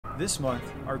This month,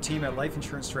 our team at Life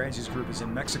Insurance Strategies Group is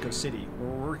in Mexico City,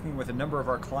 where we're working with a number of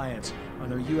our clients on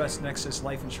their U.S. Nexus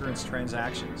life insurance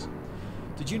transactions.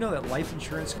 Did you know that life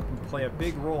insurance can play a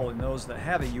big role in those that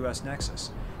have a U.S. Nexus?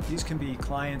 These can be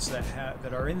clients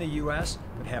that are in the U.S.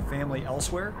 but have family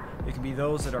elsewhere. It can be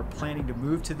those that are planning to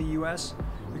move to the U.S.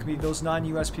 It can be those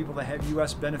non-U.S. people that have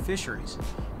U.S. beneficiaries.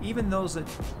 Even those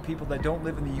people that don't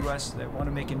live in the U.S. that want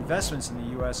to make investments in the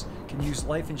U.S. can use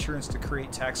life insurance to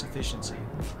create tax efficiency.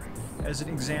 As an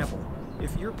example,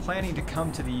 if you're planning to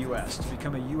come to the U.S. to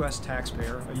become a U.S.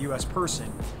 taxpayer, a U.S.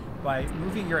 person, by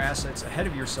moving your assets ahead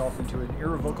of yourself into an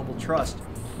irrevocable trust,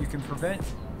 you can prevent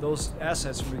those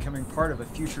assets from becoming part of a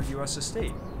future U.S.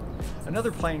 estate.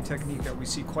 Another planning technique that we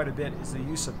see quite a bit is the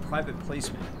use of private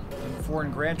placement in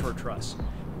foreign grantor trusts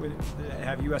that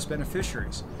have U.S.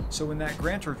 beneficiaries. So when that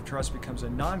grantor trust becomes a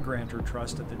non-grantor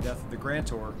trust at the death of the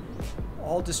grantor,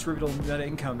 all distributable net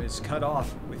income is cut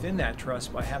off within that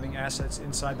trust by having assets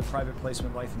inside the private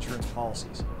placement life insurance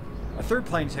policies. A third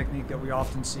planning technique that we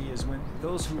often see is when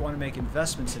those who want to make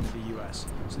investments into the U.S.,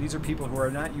 so these are people who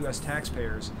are not U.S.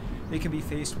 taxpayers, they can be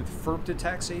faced with FIRPTA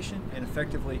taxation and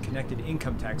effectively connected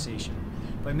income taxation.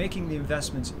 By making the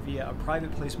investments via a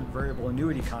private placement variable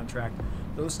annuity contract,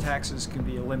 those taxes can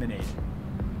be eliminated.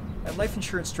 At Life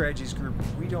Insurance Strategies Group,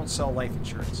 we don't sell life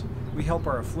insurance. We help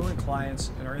our affluent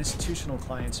clients and our institutional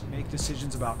clients make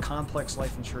decisions about complex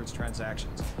life insurance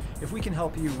transactions. If we can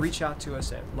help you, reach out to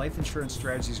us at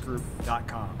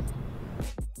lifeinsurancestrategiesgroup.com.